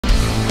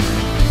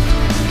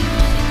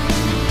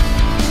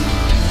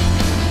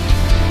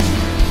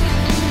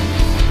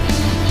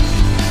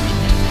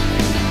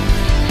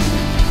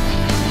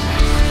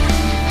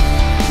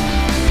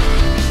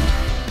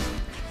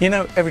You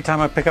know, every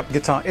time I pick up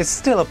guitar, it's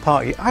still a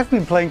party. I've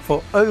been playing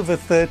for over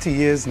 30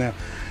 years now.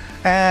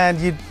 And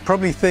you'd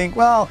probably think,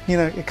 well, you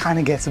know, it kind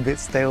of gets a bit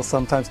stale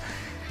sometimes.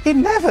 It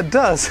never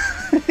does.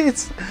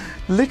 It's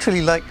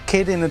literally like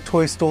kid in a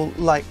toy store,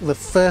 like the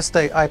first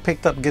day I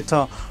picked up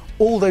guitar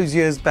all those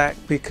years back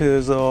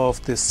because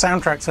of the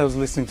soundtracks I was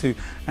listening to,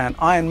 and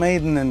Iron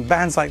Maiden and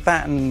bands like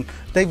that, and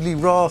David Lee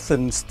Roth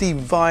and Steve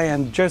Vai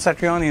and Joe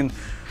Satriani and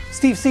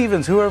Steve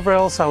Stevens, whoever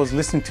else I was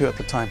listening to at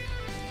the time.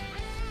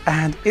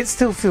 And it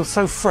still feels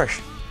so fresh.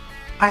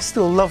 I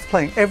still love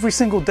playing every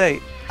single day.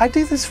 I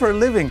do this for a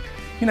living,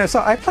 you know,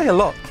 so I play a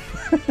lot.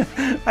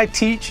 I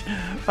teach,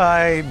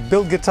 I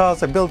build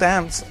guitars, I build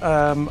amps,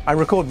 I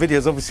record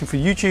videos obviously for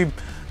YouTube,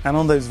 and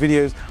on those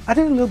videos I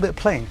do a little bit of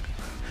playing,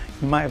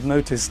 you might have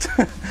noticed.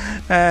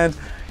 And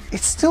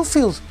it still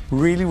feels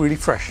really, really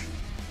fresh.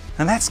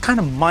 And that's kind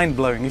of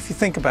mind-blowing if you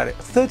think about it.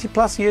 30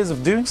 plus years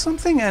of doing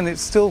something and it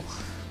still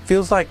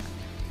feels like,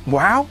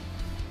 wow,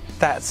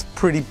 that's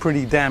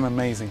pretty damn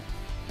amazing.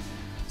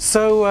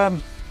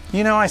 So,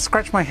 you know, I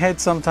scratch my head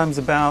sometimes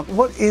about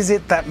what is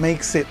it that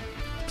makes it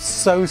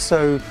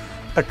so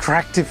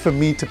attractive for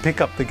me to pick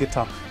up the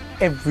guitar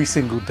every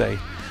single day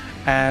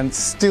and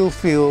still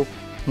feel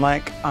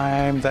like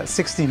I'm that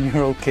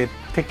 16-year-old kid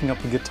picking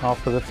up a guitar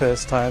for the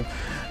first time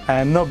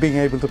and not being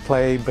able to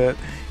play, but,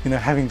 you know,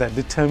 having that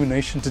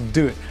determination to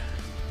do it.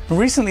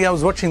 Recently I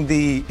was watching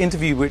the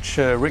interview which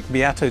Rick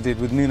Beato did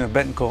with Nuno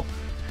Bettencourt,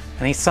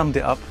 and he summed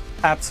it up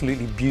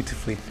absolutely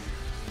beautifully.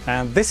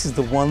 And this is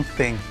the one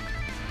thing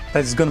that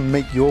is going to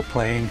make your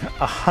playing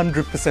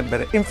 100%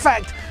 better. In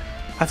fact,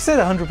 I've said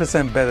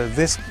 100% better.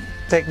 This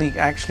technique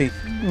actually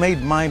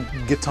made my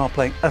guitar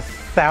playing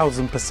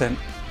 1000%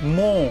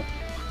 more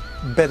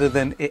better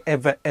than it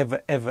ever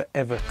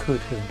could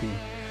have been.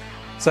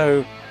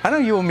 So I know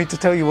you want me to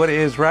tell you what it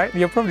is, right?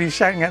 You're probably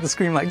shouting at the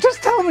screen like,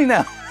 just tell me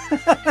now.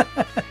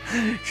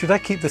 Should I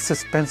keep the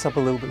suspense up a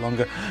little bit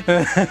longer?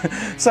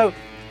 So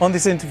on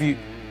this interview,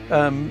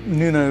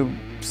 Nuno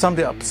summed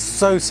it up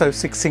so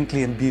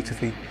succinctly and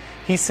beautifully.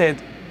 He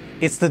said,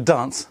 it's the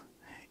dance,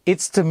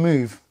 it's to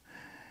move,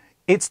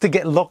 it's to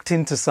get locked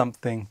into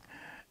something.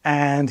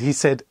 And he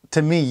said,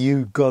 to me,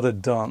 you gotta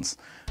dance.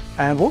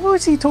 And what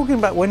was he talking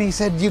about when he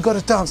said you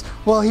gotta dance?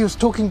 Well, he was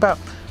talking about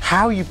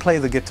how you play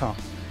the guitar.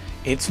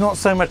 It's not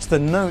so much the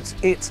notes,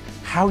 it's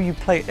how you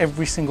play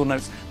every single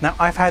note. Now,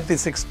 I've had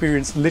this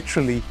experience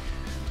literally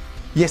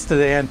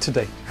yesterday and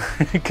today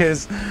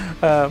because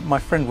my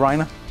friend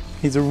Rainer,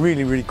 he's a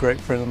really great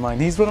friend of mine.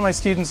 He's one of my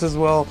students as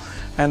well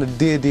and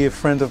a dear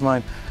friend of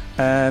mine.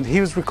 And he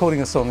was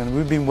recording a song and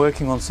we've been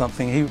working on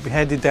something. He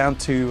headed down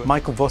to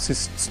Michael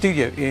Voss's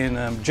studio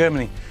in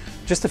Germany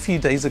just a few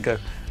days ago,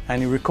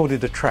 and he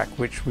recorded a track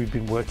which we've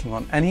been working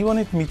on, and he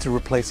wanted me to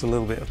replace a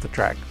little bit of the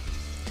track.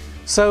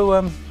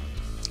 So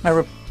I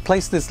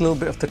replaced this little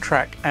bit of the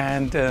track,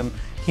 and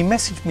he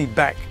messaged me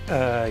back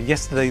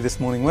yesterday, this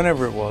morning,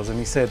 whenever it was, and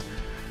he said,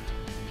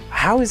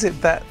 how is it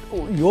that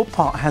your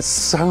part has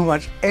so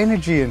much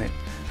energy in it?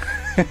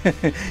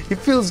 It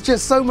feels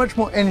just so much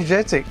more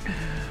energetic.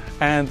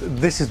 And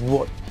this is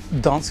what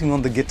dancing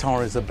on the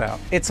guitar is about.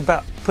 It's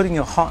about putting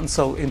your heart and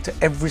soul into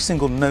every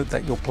single note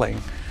that you're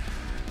playing.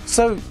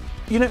 So,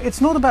 you know, it's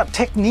not about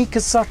technique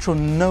as such, or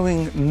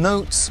knowing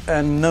notes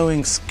and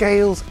knowing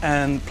scales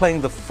and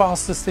playing the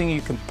fastest thing you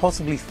can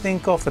possibly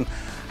think of and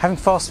having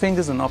fast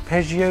fingers and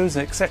arpeggios,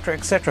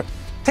 etc.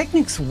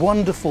 Technique's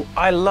wonderful.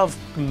 I love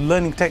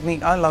learning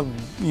technique. I love,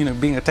 you know,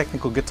 being a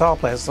technical guitar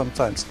player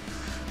sometimes.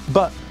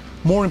 But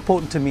more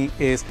important to me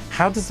is,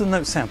 how does the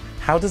note sound?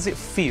 How does it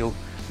feel?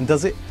 And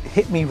does it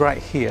hit me right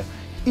here?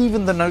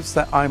 Even the notes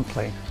that I'm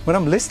playing. When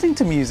I'm listening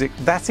to music,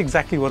 that's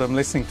exactly what I'm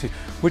listening to,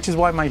 which is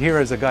why my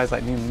heroes are guys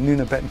like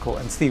Nuno Bettencourt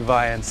and Steve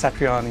Vai and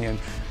Satriani and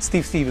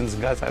Steve Stevens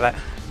and guys like that.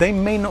 They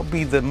may not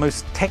be the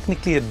most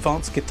technically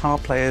advanced guitar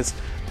players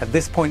at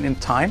this point in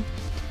time,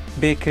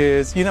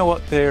 because you know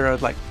what, there are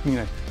like, you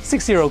know,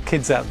 6-year-old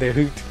kids out there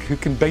who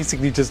can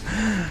basically just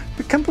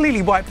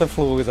completely wipe the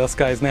floor with us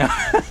guys now.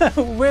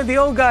 We're the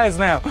old guys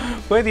now.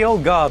 We're the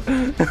old guard.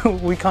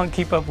 We can't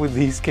keep up with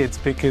these kids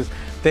because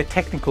their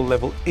technical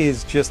level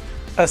is just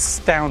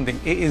astounding.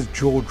 It is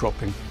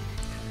jaw-dropping.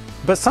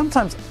 But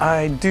sometimes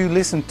I do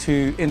listen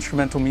to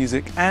instrumental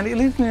music and it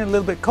leaves me a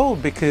little bit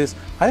cold because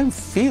I don't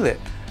feel it.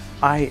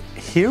 I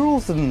hear all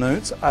the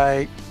notes.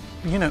 I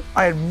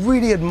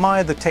really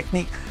admire the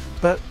technique,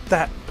 but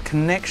that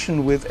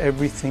connection with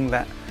everything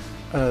that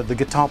the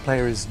guitar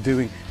player is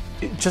doing,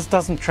 it just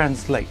doesn't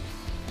translate.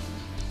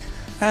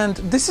 And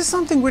this is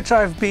something which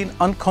I've been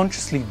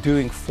unconsciously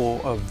doing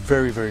for a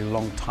very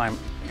long time.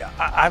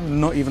 I'm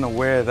not even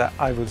aware that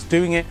I was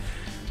doing it,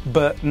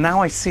 but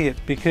now I see it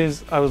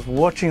because I was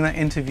watching that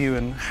interview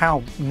and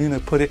how Nuno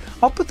put it.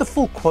 I'll put the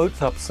full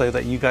quote up so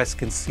that you guys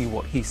can see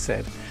what he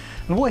said.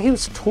 And what he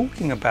was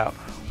talking about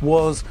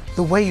was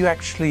the way you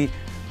actually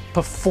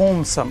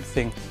perform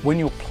something when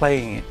you're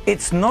playing it.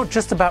 It's not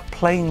just about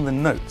playing the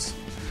notes.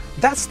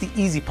 That's the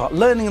easy part.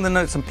 Learning the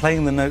notes and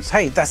playing the notes,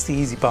 hey, that's the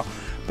easy part.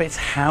 But it's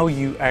how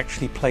you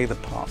actually play the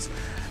parts.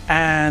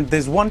 And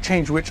there's one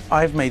change which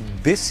I've made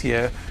this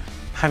year,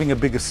 having a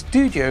bigger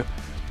studio,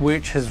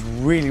 which has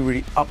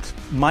really upped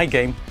my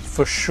game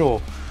for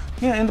sure.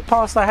 You know, in the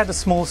past I had a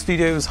small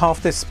studio, it was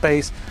half this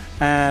space,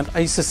 and I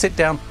used to sit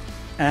down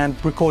and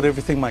record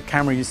everything. My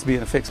camera used to be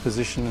in a fixed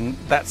position, and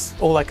that's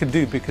all I could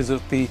do because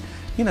of the,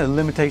 you know,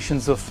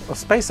 limitations of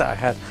space that I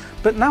had.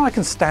 But now I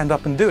can stand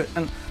up and do it,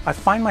 and I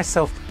find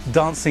myself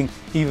dancing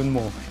even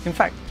more. In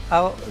fact,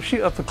 I'll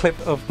shoot up a clip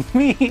of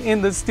me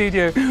in the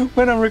studio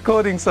when I'm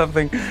recording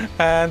something,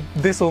 and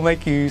this will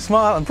make you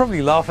smile and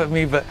probably laugh at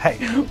me, but hey,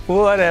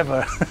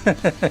 whatever.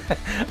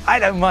 I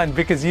don't mind,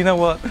 because you know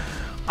what?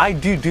 I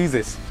do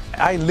this.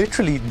 I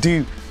literally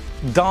do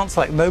dance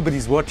like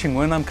nobody's watching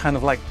when I'm kind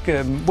of like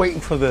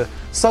waiting for the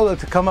solo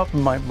to come up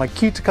and my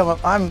cue to come up.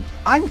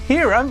 I'm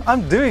here,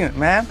 I'm doing it,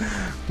 man.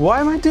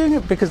 Why am I doing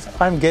it? Because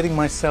I'm getting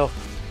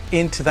myself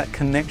into that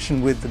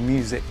connection with the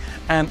music,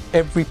 and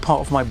every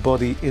part of my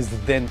body is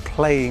then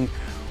playing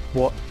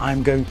what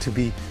I'm going to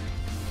be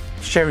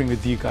sharing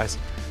with you guys.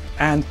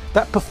 And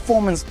that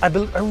performance, I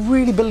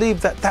really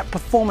believe that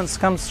performance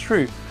comes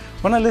through.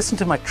 When I listen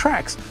to my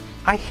tracks,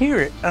 I hear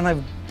it, and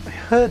I've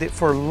heard it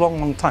for a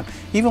long time.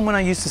 Even when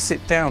I used to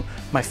sit down,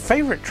 my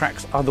favorite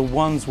tracks are the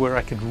ones where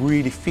I could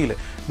really feel it.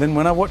 Then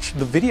when I watch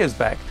the videos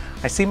back,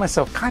 I see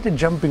myself kind of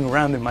jumping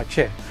around in my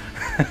chair.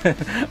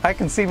 I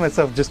can see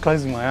myself just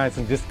closing my eyes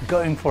and just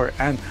going for it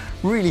and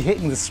really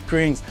hitting the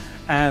strings,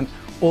 and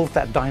all of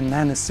that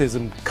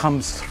dynamicism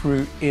comes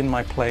through in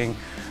my playing,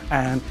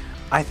 and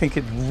I think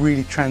it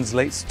really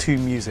translates to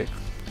music.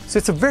 So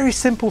it's a very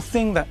simple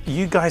thing that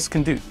you guys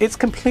can do. It's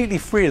completely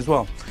free as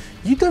well.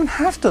 You don't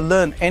have to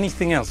learn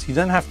anything else. You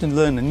don't have to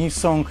learn a new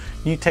song,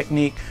 new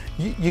technique.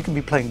 You can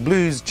be playing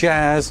blues,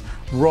 jazz,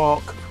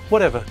 rock,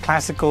 whatever,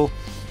 classical,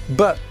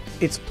 but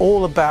it's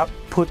all about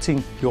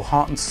putting your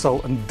heart and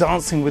soul and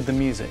dancing with the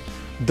music.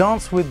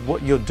 Dance with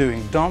what you're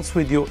doing, dance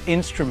with your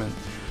instrument.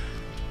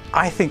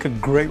 I think a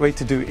great way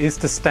to do it is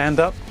to stand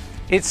up.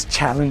 It's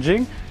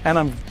challenging, and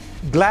I'm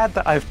glad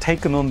that I've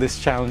taken on this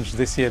challenge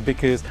this year,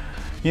 because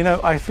you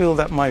know, I feel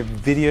that my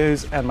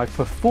videos and my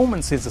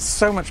performances are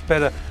so much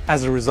better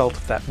as a result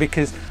of that,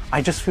 because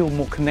I just feel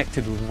more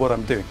connected with what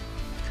I'm doing.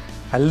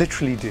 I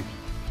literally do.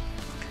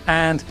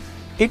 And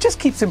it just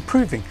keeps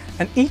improving.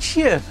 And each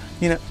year,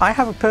 you know, I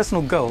have a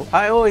personal goal.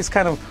 I always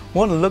kind of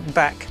want to look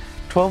back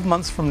 12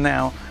 months from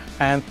now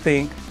and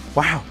think,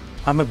 wow,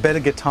 I'm a better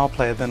guitar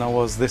player than I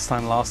was this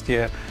time last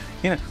year.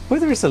 You know,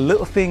 whether it's a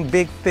little thing,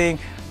 big thing,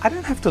 I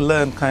don't have to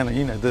learn kind of,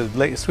 you know, the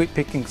latest sweep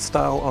picking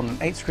style on an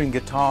 8-string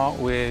guitar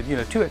with, you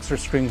know, 2 extra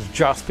strings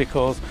just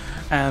because,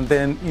 and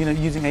then, you know,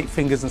 using 8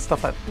 fingers and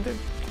stuff like that.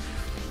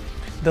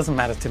 It doesn't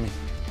matter to me.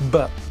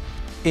 But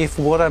if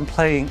what I'm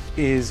playing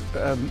is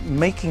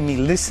making me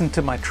listen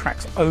to my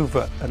tracks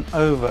over and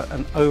over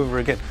and over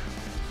again,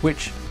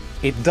 which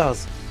it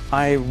does.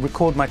 I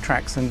record my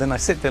tracks and then I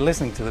sit there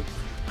listening to them.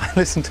 I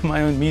listen to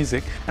my own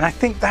music, and I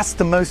think that's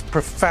the most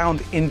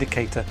profound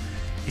indicator.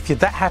 If you're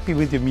that happy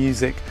with your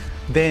music,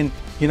 then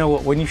you know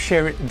what, when you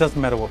share it, it doesn't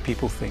matter what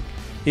people think.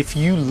 If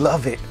you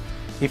love it,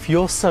 if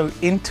you're so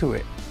into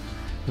it,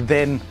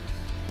 then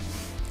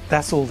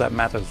that's all that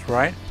matters,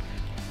 right?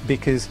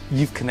 Because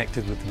you've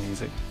connected with the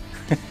music.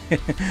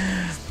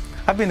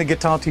 I've been a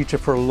guitar teacher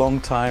for a long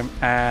time,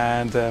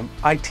 and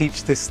I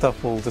teach this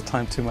stuff all the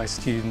time to my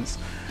students.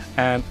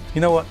 And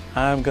you know what,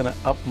 I'm gonna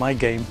up my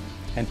game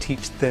and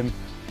teach them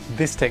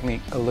this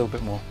technique a little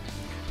bit more.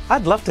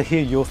 I'd love to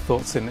hear your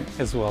thoughts in it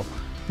as well.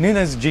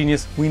 Nuno's a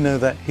genius, we know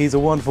that. He's a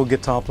wonderful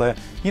guitar player.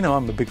 You know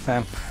I'm a big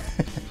fan.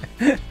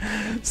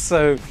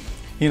 So,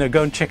 you know,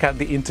 go and check out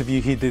the interview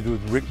he did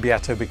with Rick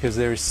Beato, because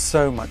there is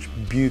so much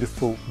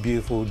beautiful,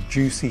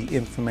 juicy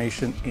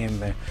information in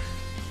there.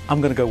 I'm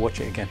gonna go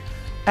watch it again,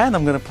 and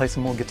I'm gonna play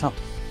some more guitar.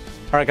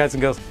 All right, guys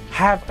and girls,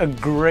 have a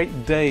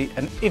great day.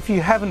 And if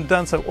you haven't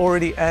done so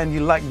already and you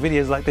like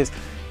videos like this,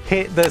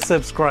 hit the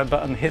subscribe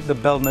button, hit the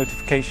bell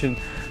notification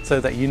so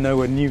that you know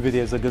when new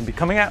videos are going to be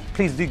coming out.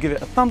 Please do give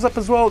it a thumbs up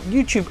as well.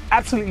 YouTube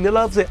absolutely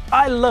loves it.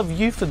 I love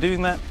you for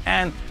doing that.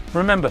 And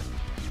remember,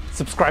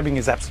 subscribing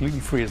is absolutely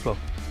free as well.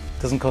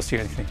 Doesn't cost you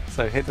anything.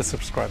 So hit the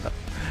subscribe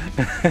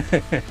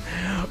button.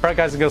 All right,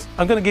 guys and girls,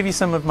 I'm going to give you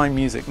some of my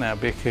music now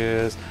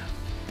because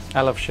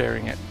I love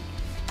sharing it.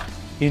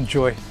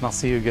 Enjoy, and I'll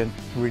see you again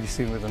really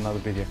soon with another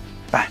video.